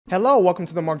Hello, welcome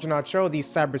to the Mark Janot Show, the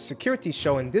cybersecurity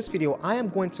show. In this video, I am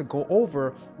going to go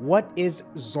over what is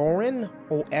Zorin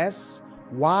OS,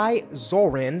 why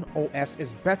Zorin OS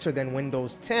is better than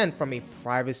Windows 10 from a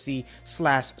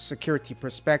privacy/security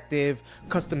perspective,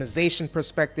 customization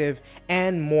perspective,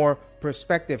 and more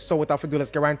perspective. So without further ado, let's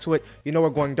get right into it. You know we're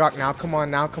going dark now. Come on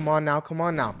now, come on now, come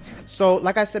on now. So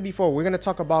like I said before, we're going to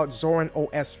talk about Zorin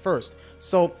OS first.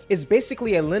 So it's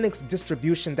basically a Linux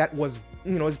distribution that was,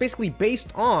 it's basically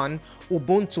based on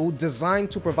Ubuntu,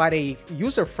 designed to provide a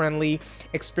user-friendly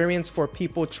experience for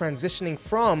people transitioning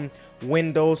from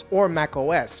Windows or Mac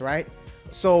OS, right?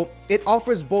 So it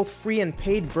offers both free and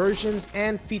paid versions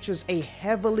and features a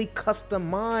heavily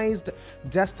customized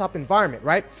desktop environment,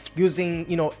 right? Using,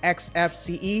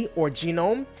 XFCE or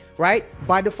GNOME, right?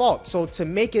 By default. So to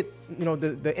make it,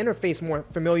 the interface more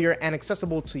familiar and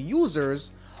accessible to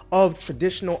users of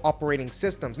traditional operating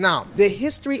systems. Now, the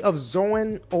history of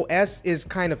Zorin OS is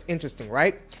kind of interesting,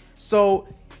 right? So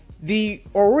the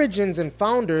origins and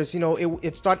founders, it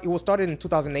was started in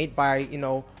 2008 by,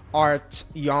 Art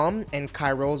Yom and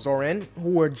Cairo Zorin,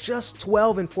 who were just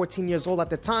 12 and 14 years old at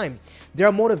the time.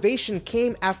 Their motivation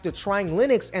came after trying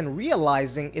Linux and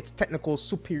realizing its technical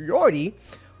superiority,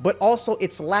 but also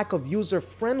its lack of user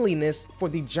friendliness for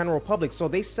the general public. So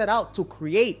they set out to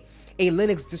create a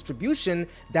Linux distribution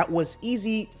that was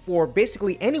easy for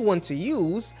basically anyone to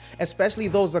use, especially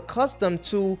those accustomed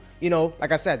to,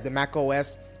 like I said, the Mac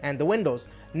OS and the Windows.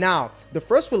 Now, the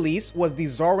first release was the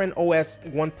Zorin OS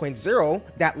 1.0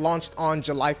 that launched on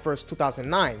July 1st,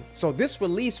 2009. So this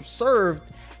release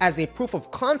served as a proof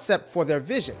of concept for their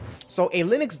vision. So a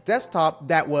Linux desktop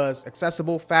that was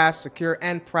accessible, fast, secure,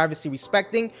 and privacy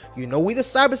respecting. We the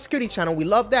cybersecurity channel, we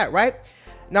love that, right?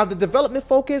 Now, the development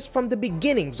focus from the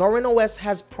beginning, Zorin OS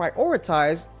has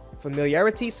prioritized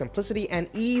familiarity, simplicity, and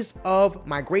ease of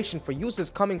migration for users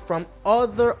coming from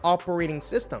other operating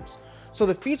systems. So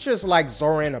the features like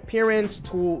Zorin Appearance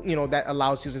tool, that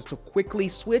allows users to quickly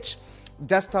switch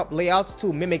desktop layouts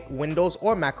to mimic Windows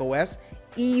or Mac OS,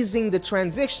 easing the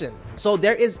transition. So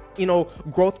there is,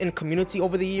 growth in community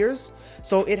over the years.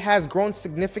 So it has grown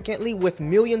significantly with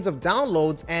millions of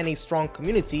downloads and a strong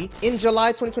community. In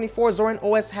July 2024, Zorin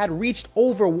OS had reached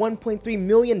over 1.3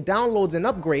 million downloads and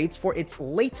upgrades for its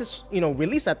latest,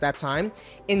 release at that time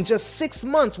in just 6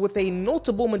 months, with a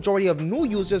notable majority of new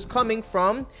users coming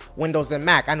from Windows and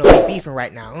Mac. I know they're beefing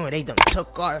right now. They done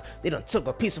took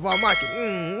a piece of our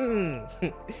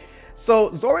market. So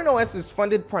Zorin OS is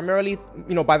funded primarily,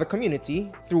 by the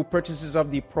community through purchases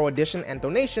of the Pro Edition and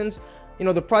donations.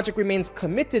 The project remains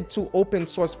committed to open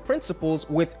source principles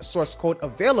with source code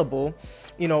available,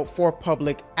 for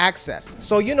public access.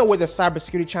 So, with the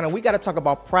cybersecurity channel, we got to talk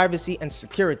about privacy and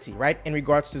security, right? In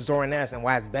regards to Zorin OS and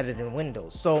why it's better than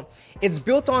Windows. So it's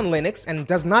built on Linux and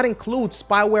does not include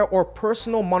spyware or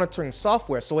personal monitoring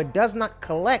software. So it does not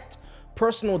collect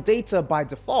personal data by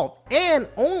default, and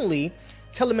only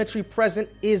telemetry present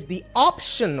is the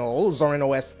optional Zorin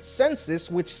OS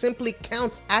census, which simply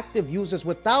counts active users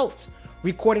without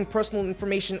recording personal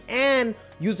information, and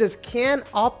users can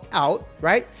opt out,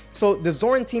 right? So the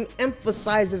Zorin team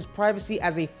emphasizes privacy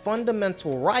as a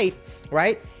fundamental right?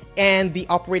 And the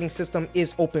operating system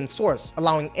is open source,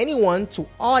 allowing anyone to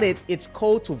audit its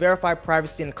code to verify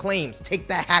privacy and claims. Take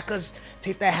that, hackers.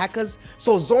 Take that, hackers.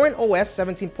 So Zorin OS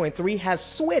 17.3 has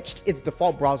switched its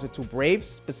default browser to Brave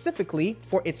specifically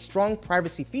for its strong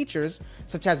privacy features,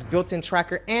 such as built-in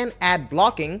tracker and ad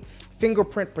blocking,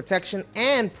 fingerprint protection,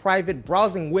 and private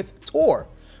browsing with Tor.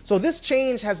 So this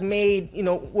change has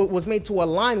was made to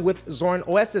align with Zorin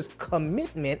OS's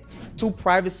commitment to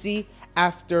privacy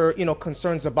after,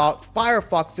 concerns about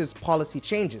Firefox's policy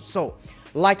changes. So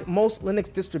like most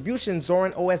Linux distributions,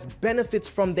 Zorin OS benefits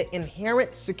from the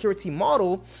inherent security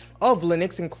model of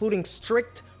Linux, including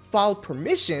strict file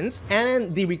permissions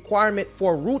and the requirement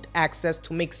for root access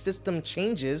to make system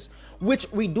changes, which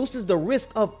reduces the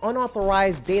risk of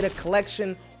unauthorized data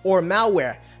collection or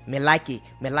malware. Me like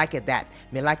it that.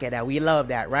 We love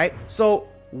that, right? So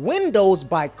Windows,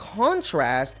 by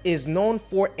contrast, is known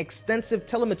for extensive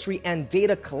telemetry and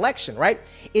data collection, right?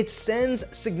 It sends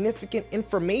significant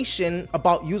information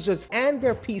about users and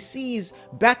their PCs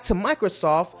back to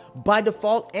Microsoft by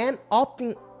default, and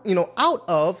opting out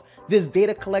of this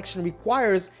data collection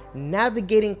requires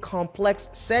navigating complex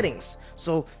settings.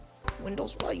 So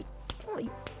Windows, why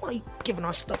are you giving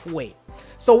our stuff away?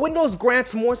 So Windows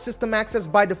grants more system access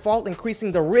by default,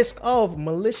 increasing the risk of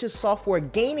malicious software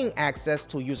gaining access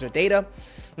to user data.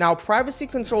 Now, privacy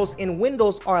controls in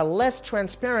Windows are less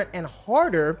transparent and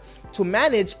harder to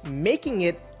manage, making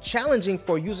it challenging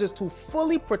for users to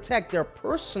fully protect their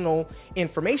personal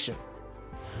information.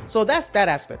 So that's that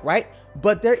aspect, right?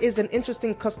 But there is an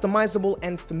interesting customizable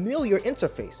and familiar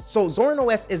interface. So Zorin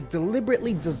OS is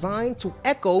deliberately designed to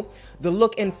echo the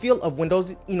look and feel of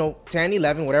Windows, 10,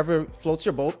 11, whatever floats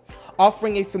your boat,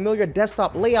 offering a familiar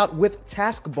desktop layout with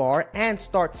taskbar and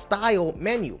start style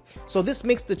menu. So this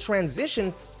makes the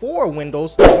transition for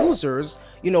Windows users,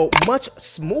 much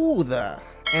smoother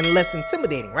and less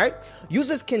intimidating, right?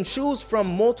 Users can choose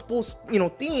from multiple,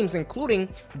 themes, including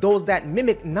those that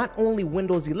mimic not only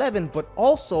Windows 11, but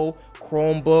also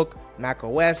Chromebook, Mac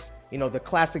OS, the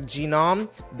classic GNOME,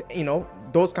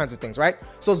 those kinds of things, right?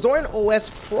 So Zorin OS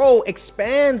Pro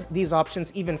expands these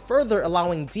options even further,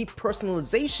 allowing deep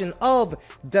personalization of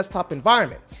desktop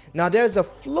environment. Now there's a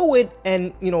fluid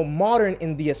and, modern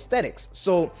in the aesthetics.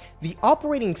 So the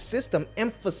operating system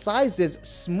emphasizes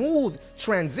smooth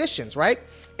transitions, right?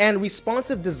 And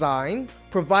responsive design,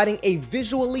 providing a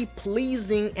visually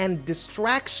pleasing and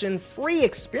distraction-free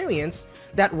experience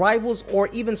that rivals or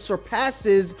even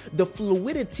surpasses the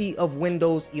fluidity of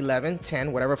Windows 11,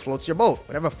 10, whatever floats your boat,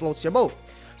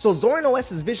 So Zorin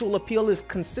OS's visual appeal is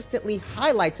consistently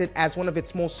highlighted as one of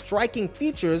its most striking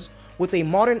features, with a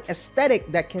modern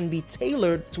aesthetic that can be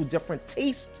tailored to different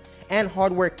tastes and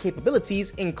hardware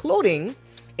capabilities, including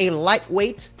a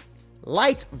lightweight,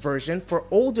 light version for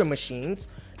older machines.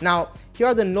 Now, here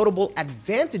are the notable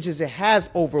advantages it has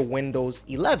over Windows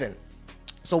 11.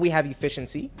 So we have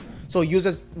efficiency. So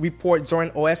users report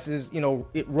Zorin OS is,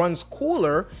 it runs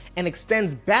cooler and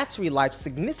extends battery life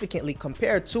significantly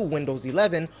compared to Windows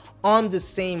 11 on the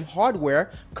same hardware,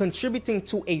 contributing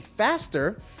to a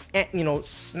faster and,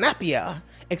 snappier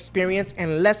experience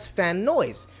and less fan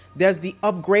noise. There's the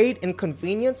upgrade and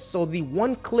convenience. So the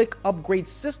one-click upgrade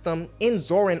system in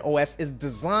Zorin OS is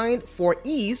designed for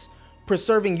ease,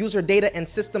 preserving user data and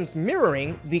systems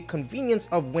mirroring the convenience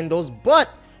of Windows,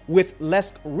 but with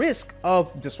less risk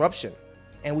of disruption.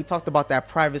 And we talked about that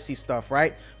privacy stuff,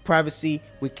 right? Privacy,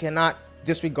 we cannot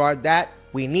disregard that.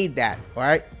 We need that, all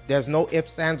right? There's no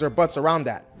ifs, ands, or buts around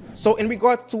that. So in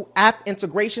regards to app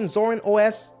integration, Zorin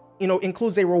OS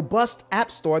includes a robust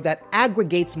app store that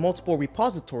aggregates multiple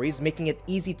repositories, making it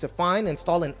easy to find,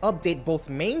 install, and update both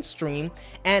mainstream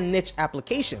and niche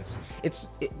applications.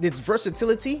 Its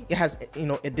versatility, it has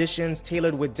editions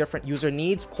tailored with different user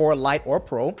needs, core, light, or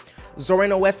pro.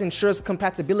 Zorin OS ensures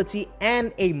compatibility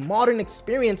and a modern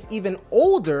experience, even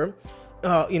older,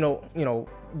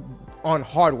 on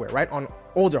hardware, right? On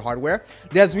older hardware.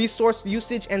 There's resource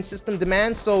usage and system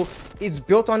demand. So it's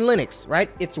built on Linux, right?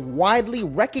 It's widely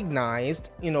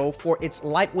recognized, for its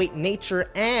lightweight nature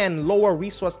and lower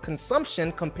resource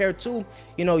consumption compared to,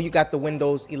 you got the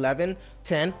Windows 11,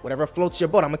 10, whatever floats your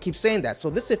boat. I'm gonna keep saying that. So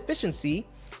this efficiency,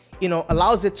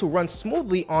 allows it to run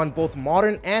smoothly on both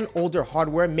modern and older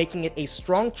hardware, making it a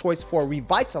strong choice for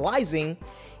revitalizing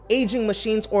aging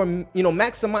machines or,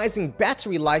 maximizing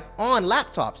battery life on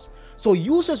laptops. So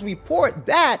users report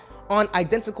that on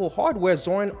identical hardware,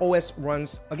 Zorin OS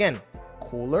runs, again,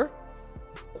 cooler,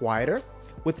 quieter,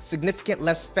 with significant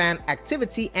less fan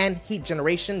activity and heat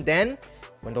generation than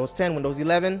Windows 10, Windows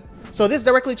 11. So this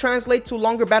directly translates to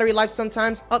longer battery life,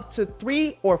 sometimes up to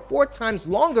 3 or 4 times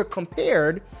longer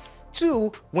compared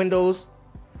to Windows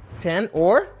 10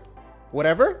 or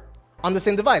whatever on the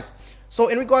same device. So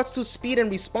in regards to speed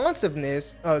and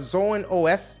responsiveness, Zorin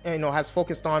OS has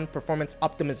focused on performance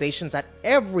optimizations at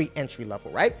every entry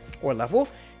level, right? Or level,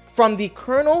 from the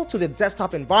kernel to the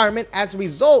desktop environment. As a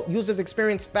result, users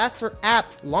experience faster app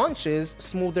launches,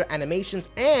 smoother animations,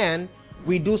 and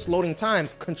reduced loading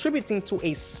times, contributing to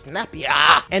a snappier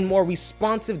and more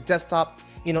responsive desktop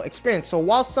experience. So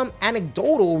while some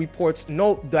anecdotal reports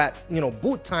note that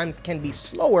boot times can be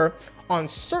slower on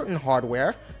certain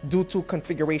hardware due to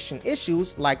configuration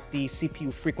issues like the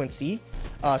CPU frequency,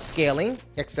 scaling,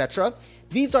 etc.,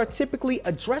 these are typically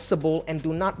addressable and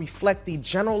do not reflect the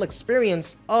general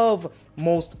experience of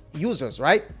most users,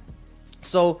 right?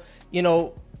 So,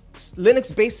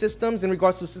 Linux-based systems, in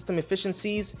regards to system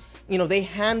efficiencies, they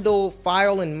handle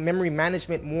file and memory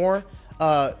management more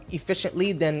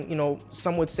efficiently than,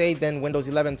 some would say, than Windows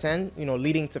 11, 10,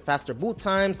 leading to faster boot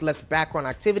times, less background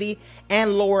activity,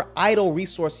 and lower idle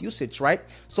resource usage, right?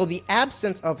 So the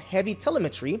absence of heavy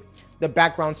telemetry, the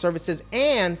background services,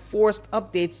 and forced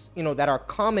updates, that are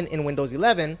common in Windows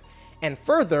 11, and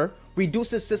further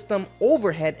reduces system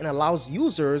overhead and allows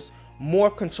users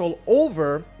more control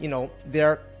over,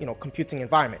 their, computing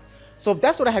environment. So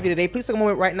that's what I have here today. Please take a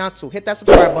moment right now to hit that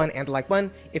subscribe button and the like button.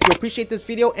 If you appreciate this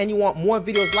video and you want more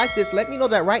videos like this, let me know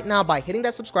that right now by hitting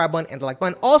that subscribe button and the like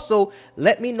button. Also,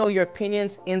 let me know your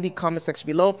opinions in the comment section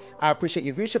below. I appreciate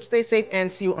your viewership. Stay safe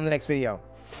and see you on the next video.